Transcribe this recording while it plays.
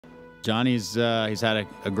He's had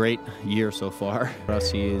a great year so far. For us,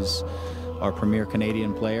 he is our premier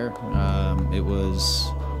Canadian player. It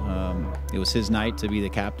was his night to be the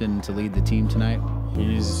captain, to lead the team tonight.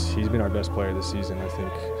 He's been our best player this season. I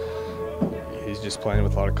think he's just playing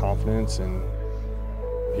with a lot of confidence, and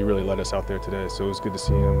he really led us out there today. So it was good to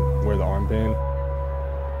see him wear the armband.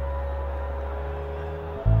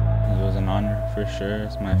 It was an honor for sure.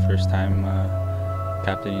 It's my first time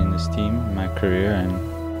captaining this team in my career, and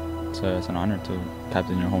it's an honor to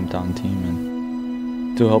captain your hometown team,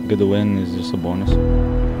 and to help get the win is just a bonus.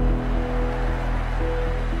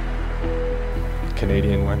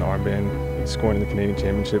 Canadian wearing the armband, scoring in the Canadian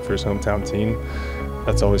Championship for his hometown team.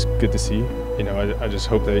 That's always good to see. You know, I just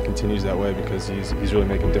hope that he continues that way, because he's really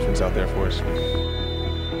making a difference out there for us.